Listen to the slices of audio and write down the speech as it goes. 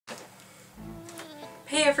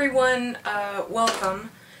Hey everyone,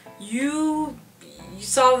 welcome. You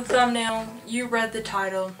saw the thumbnail, you read the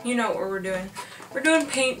title, you know what we're doing. We're doing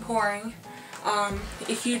paint pouring.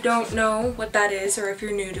 If you don't know what that is, or if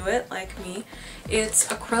you're new to it, like me, it's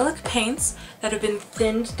acrylic paints that have been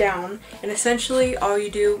thinned down, and essentially all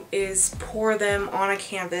you do is pour them on a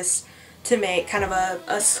canvas to make kind of a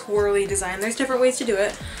swirly design. There's different ways to do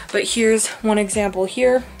it, but here's one example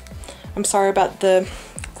here. I'm sorry about the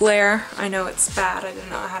glare. I know it's bad. I didn't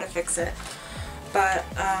know how to fix it. But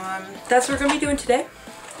that's what we're going to be doing today.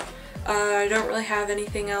 I don't really have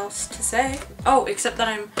anything else to say. Oh, except that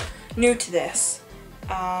I'm new to this.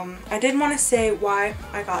 I did want to say why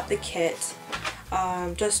I got the kit,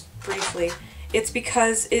 just briefly. It's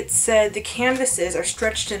because it said the canvases are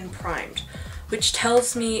stretched and primed, which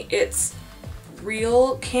tells me it's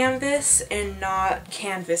real canvas and not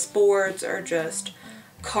canvas boards or just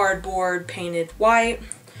cardboard painted white.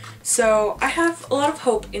 So I have a lot of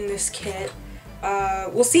hope in this kit.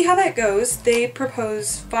 We'll see how that goes. They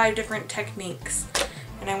propose 5 different techniques,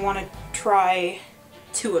 and I want to try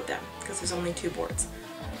 2 of them because there's only 2 boards.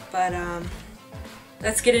 But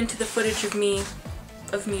let's get into the footage of me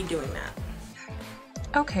doing that.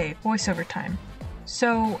 Okay, voiceover time.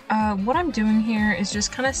 So what I'm doing here is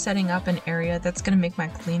just kind of setting up an area that's going to make my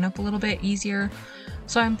cleanup a little bit easier.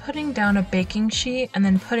 So I'm putting down a baking sheet and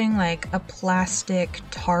then putting like a plastic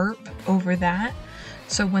tarp over that.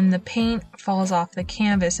 So when the paint falls off the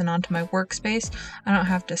canvas and onto my workspace, I don't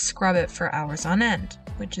have to scrub it for hours on end,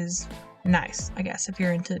 which is nice, I guess, if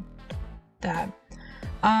you're into that.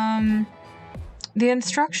 The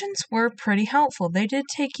instructions were pretty helpful. They did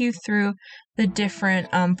take you through the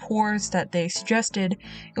different pours that they suggested.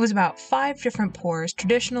 It was about 5 different pours: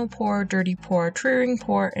 traditional pour, dirty pour, tree ring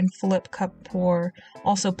pour, and flip cup pour,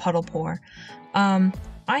 also puddle pour. I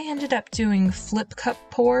ended up doing flip cup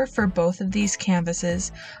pour for both of these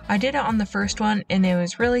canvases. I did it on the first one and it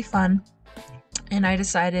was really fun, and I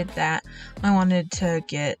decided that I wanted to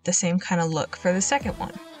get the same kind of look for the second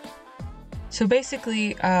one. So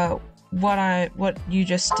basically, what you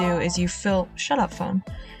just do is you fill, shut up phone,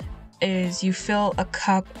 is you fill a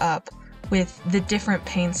cup up with the different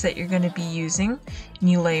paints that you're going to be using, and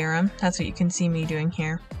you layer them. That's what you can see me doing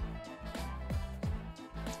here.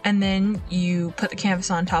 And then you put the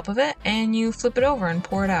canvas on top of it and you flip it over and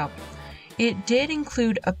pour it out. It did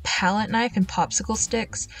include a palette knife and popsicle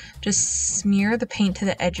sticks. Just smear the paint to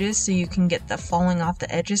the edges so you can get the falling off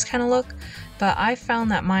the edges kind of look. But I found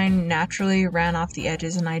that mine naturally ran off the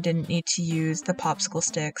edges and I didn't need to use the popsicle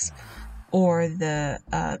sticks or the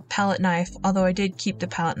palette knife, although I did keep the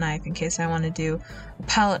palette knife in case I want to do a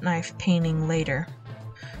palette knife painting later.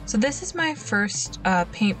 So this is my first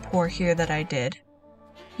paint pour here that I did.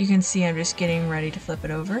 You can see I'm just getting ready to flip it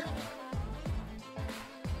over.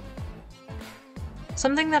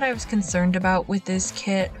 Something that I was concerned about with this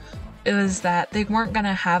kit was that they weren't going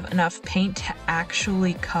to have enough paint to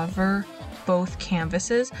actually cover both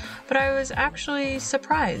canvases, but I was actually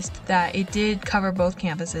surprised that it did cover both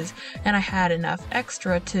canvases and I had enough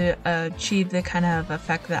extra to achieve the kind of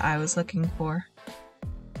effect that I was looking for.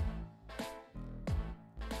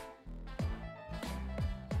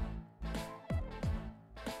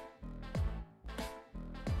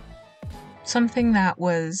 Something that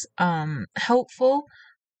was helpful,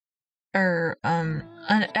 or an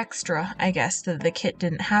extra, I guess, that the kit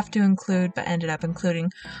didn't have to include but ended up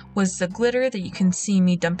including, was the glitter that you can see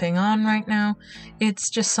me dumping on right now. It's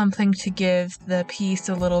just something to give the piece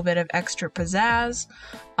a little bit of extra pizzazz.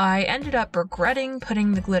 I ended up regretting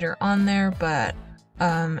putting the glitter on there, but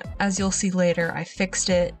as you'll see later, I fixed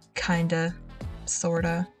it, kinda,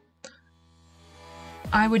 sorta.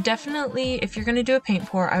 I would definitely, if you're going to do a paint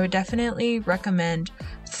pour, I would definitely recommend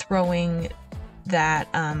throwing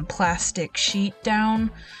that plastic sheet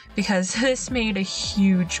down, because this made a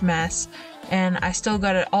huge mess and I still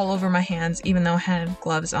got it all over my hands even though I had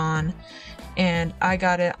gloves on, and I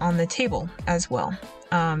got it on the table as well,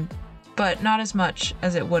 but not as much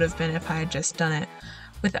as it would have been if I had just done it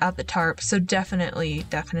without the tarp. So definitely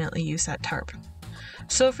use that tarp.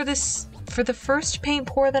 So for the first paint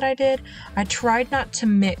pour that I did, I tried not to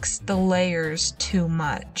mix the layers too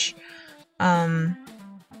much,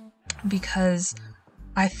 because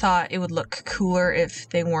I thought it would look cooler if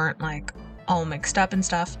they weren't like all mixed up and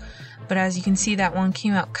stuff. But as you can see, that one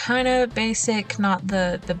came out kind of basic, not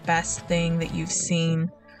the best thing that you've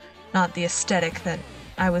seen, not the aesthetic that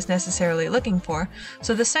I was necessarily looking for.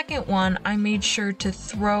 So the second one, I made sure to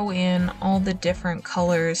throw in all the different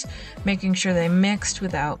colors, making sure they mixed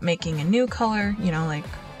without making a new color, you know, like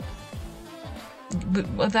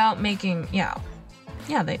without making, yeah,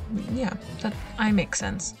 yeah, that I make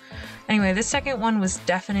sense. Anyway, the second one was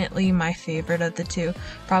definitely my favorite of the two,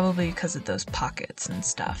 probably because of those pockets and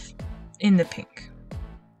stuff in the pink.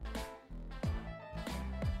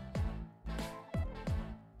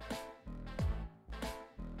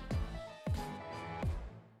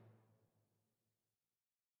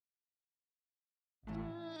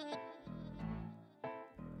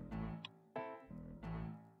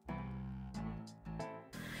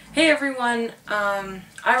 Hey everyone,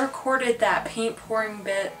 I recorded that paint pouring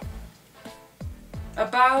bit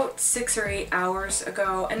about 6 or 8 hours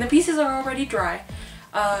ago, and the pieces are already dry.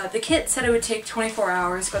 The kit said it would take 24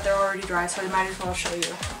 hours, but they're already dry, so I might as well show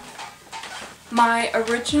you. My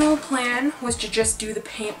original plan was to just do the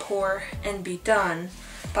paint pour and be done,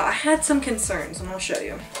 but I had some concerns, and I'll show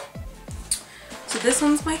you. So this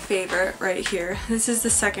one's my favorite right here. This is the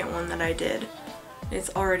second one that I did. It's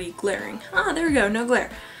already glaring. Ah, there we go, no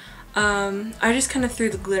glare. I just kind of threw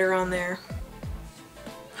the glitter on there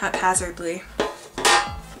haphazardly.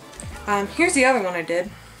 Here's the other one I did.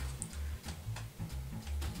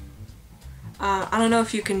 I don't know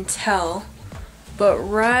if you can tell, but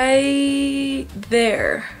right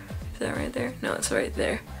there, is that right there? No, it's right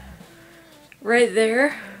there. Right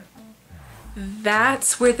there,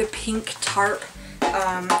 that's where the pink tarp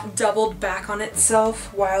doubled back on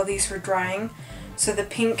itself while these were drying. So the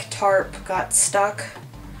pink tarp got stuck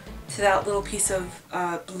to that little piece of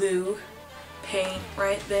blue paint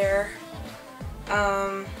right there.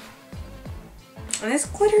 And this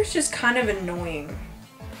glitter is just kind of annoying.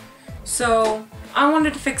 So I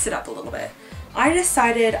wanted to fix it up a little bit. I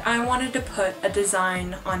decided I wanted to put a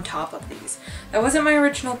design on top of these. That wasn't my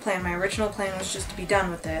original plan. My original plan was just to be done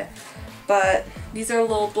with it. But these are a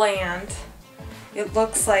little bland. It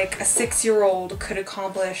looks like a 6-year-old could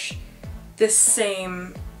accomplish this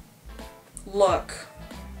same look,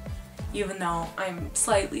 even though I'm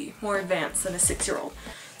slightly more advanced than a 6-year-old.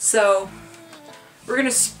 So we're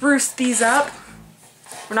gonna spruce these up.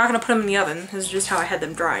 We're not gonna put them in the oven. This is just how I had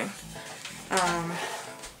them drying.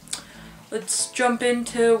 Let's jump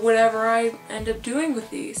into whatever I end up doing with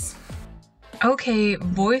these. Okay,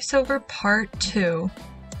 voiceover part 2.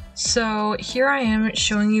 So here I am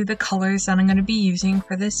showing you the colors that I'm going to be using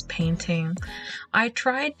for this painting. I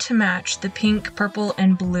tried to match the pink, purple,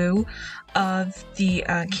 and blue of the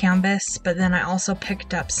canvas, but then I also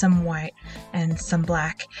picked up some white and some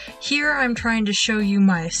black. Here I'm trying to show you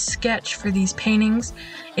my sketch for these paintings.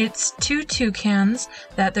 It's 2 toucans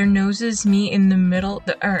that their noses meet in the middle,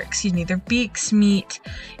 their beaks meet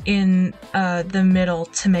in the middle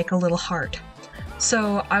to make a little heart.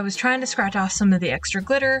 So I was trying to scratch off some of the extra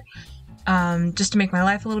glitter just to make my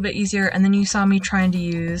life a little bit easier, and then you saw me trying to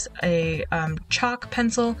use a chalk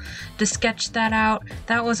pencil to sketch that out.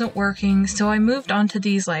 That wasn't working, so I moved on to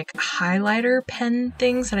these like highlighter pen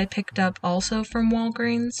things that I picked up also from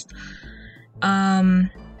Walgreens.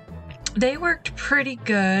 They worked pretty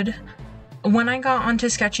good. When I got onto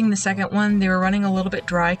sketching the second one, they were running a little bit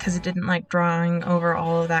dry because it didn't like drawing over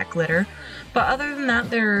all of that glitter. But other than that,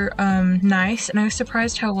 they're nice, and I was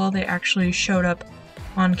surprised how well they actually showed up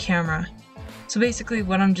on camera. So basically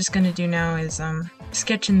what I'm just going to do now is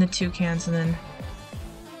sketch in the toucans and then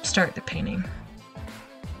start the painting.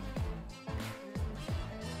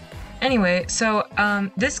 Anyway, so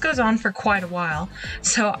this goes on for quite a while,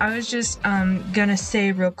 so I was just gonna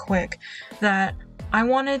say real quick that I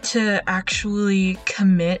wanted to actually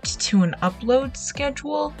commit to an upload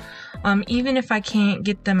schedule, even if I can't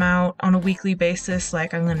get them out on a weekly basis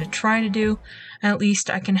like I'm going to try to do. At least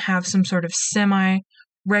I can have some sort of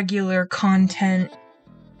semi-regular content,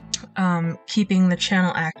 keeping the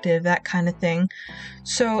channel active, that kind of thing.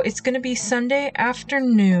 So it's going to be Sunday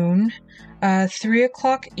afternoon, 3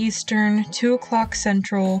 o'clock Eastern, 2 o'clock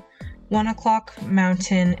Central, 1 o'clock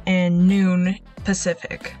Mountain, and noon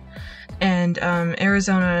Pacific. And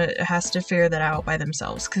Arizona has to figure that out by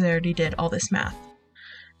themselves because I already did all this math.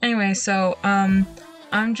 Anyway, so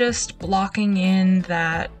I'm just blocking in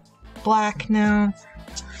that black now.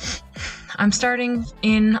 I'm starting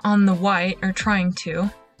in on the white, or trying to,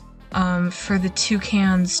 for the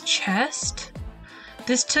toucan's chest.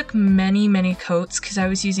 This took many coats because I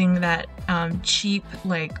was using that cheap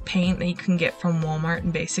like paint that you can get from Walmart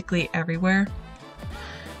and basically everywhere.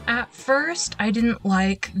 At first, I didn't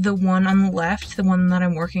like the one on the left, the one that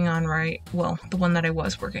I'm working on the one that I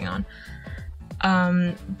was working on.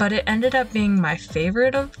 But it ended up being my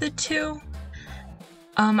favorite of the two.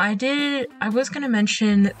 I was gonna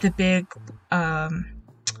mention the big,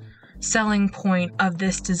 selling point of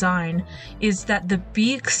this design is that the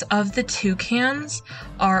beaks of the toucans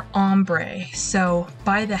are ombre. So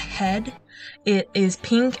by the head, it is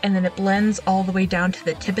pink and then it blends all the way down to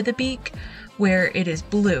the tip of the beak where it is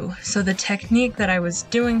blue. So the technique that I was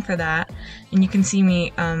doing for that, and you can see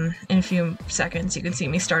me in a few seconds, you can see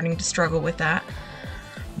me starting to struggle with that.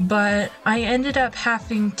 But I ended up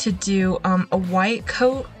having to do a white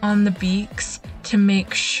coat on the beaks to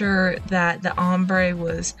make sure that the ombre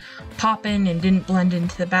was popping and didn't blend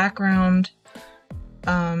into the background.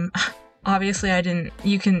 Obviously I didn't,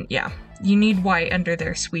 you need white under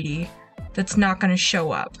there, sweetie. That's not gonna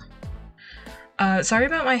show up. Sorry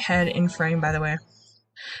about my head in frame, by the way.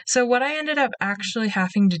 So what I ended up actually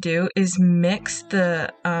having to do is mix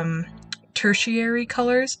the tertiary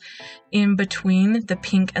colors in between the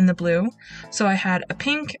pink and the blue. So I had a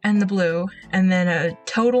pink and the blue, and then a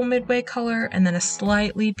total midway color, and then a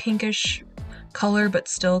slightly pinkish color but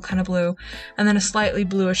still kind of blue, and then a slightly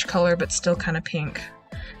bluish color but still kind of pink.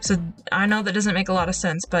 So I know that doesn't make a lot of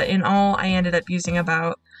sense, but in all I ended up using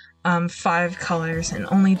about 5 colors, and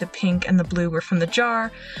only the pink and the blue were from the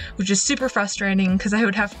jar, which is super frustrating because I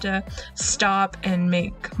would have to stop and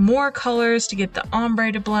make more colors to get the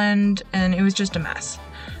ombre to blend, and it was just a mess.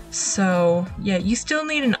 So yeah, you still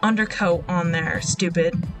need an undercoat on there,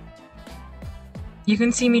 stupid. You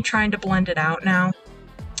can see me trying to blend it out now.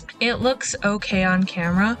 It looks okay on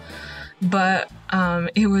camera, but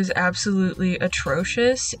it was absolutely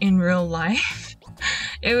atrocious in real life.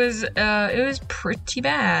 It was pretty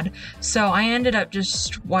bad. So I ended up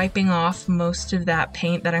just wiping off most of that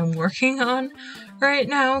paint that I'm working on right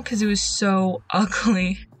now because it was so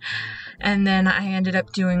ugly. And then I ended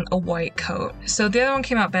up doing a white coat. So the other one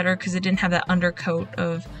came out better because it didn't have that undercoat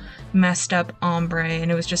of messed up ombre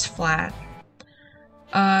and it was just flat.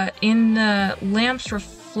 In the lamp's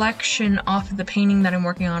reflection off of the painting that I'm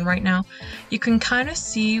working on right now, you can kind of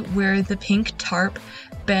see where the pink tarp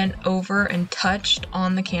bent over and touched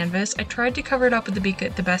on the canvas. I tried to cover it up with the beak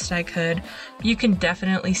the best I could. You can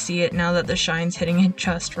definitely see it now that the shine's hitting it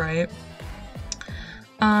just right.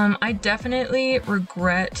 I definitely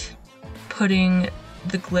regret putting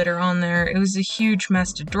the glitter on there. It was a huge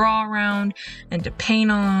mess to draw around and to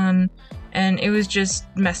paint on, and it was just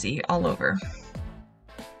messy all over.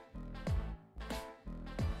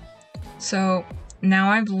 So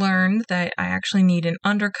now I've learned that I actually need an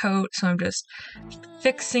undercoat, so I'm just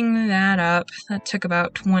fixing that up. That took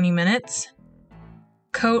about 20 minutes.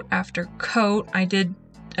 Coat after coat. I did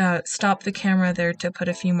stop the camera there to put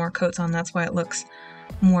a few more coats on, that's why it looks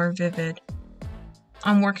more vivid.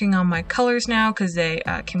 I'm working on my colors now because they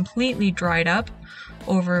completely dried up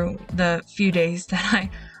over the few days that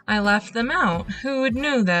I left them out. Who would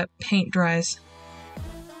know that paint dries?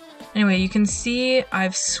 Anyway, you can see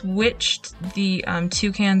I've switched the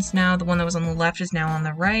toucans now. The one that was on the left is now on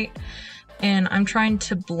the right, and I'm trying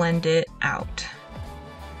to blend it out.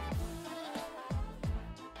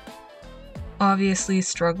 Obviously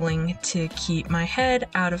struggling to keep my head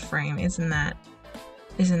out of frame. Isn't that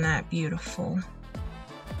beautiful?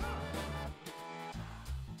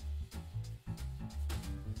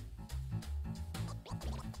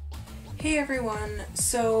 Hey everyone,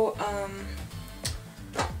 so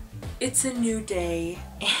it's a new day,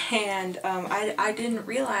 and I didn't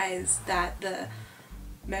realize that the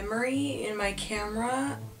memory in my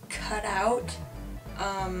camera cut out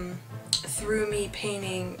through me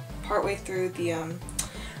painting partway through the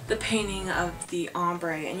painting of the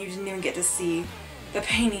ombre, and you didn't even get to see the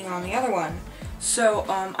painting on the other one. So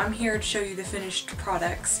I'm here to show you the finished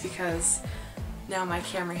products because now my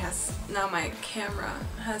camera has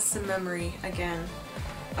some memory again.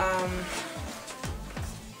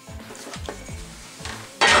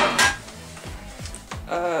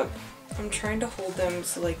 I'm trying to hold them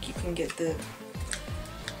so like you can get the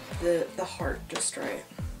heart just right.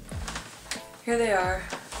 Here they are.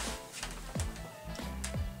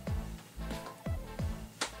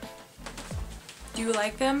 Do you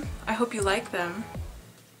like them? I hope you like them.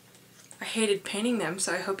 I hated painting them,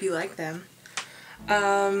 so I hope you like them.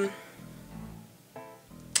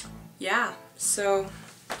 Yeah, so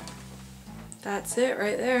that's it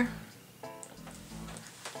right there.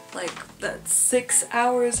 Like, that's 6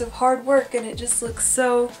 hours of hard work and it just looks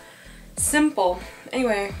so simple.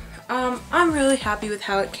 Anyway, I'm really happy with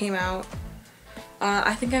how it came out.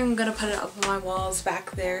 I think I'm gonna put it up on my walls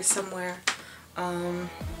back there somewhere.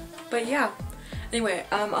 But yeah. Anyway,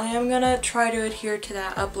 I am gonna try to adhere to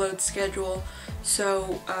that upload schedule,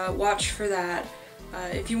 so watch for that.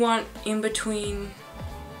 If you want in-between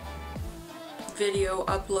video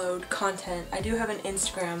upload content, I do have an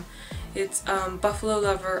Instagram. It's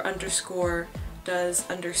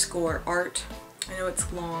buffalolover_does_art. I know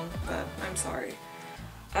it's long, but I'm sorry.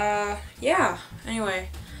 Yeah, anyway,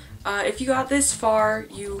 if you got this far,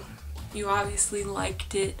 you You obviously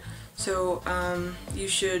liked it, so you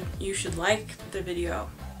should like the video.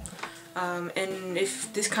 And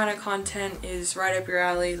if this kind of content is right up your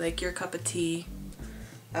alley, like your cup of tea,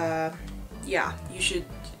 yeah, you should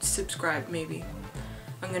subscribe maybe.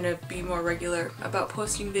 I'm gonna be more regular about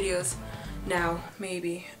posting videos now,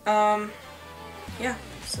 maybe. Yeah,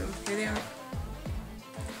 so here they are.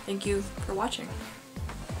 Thank you for watching.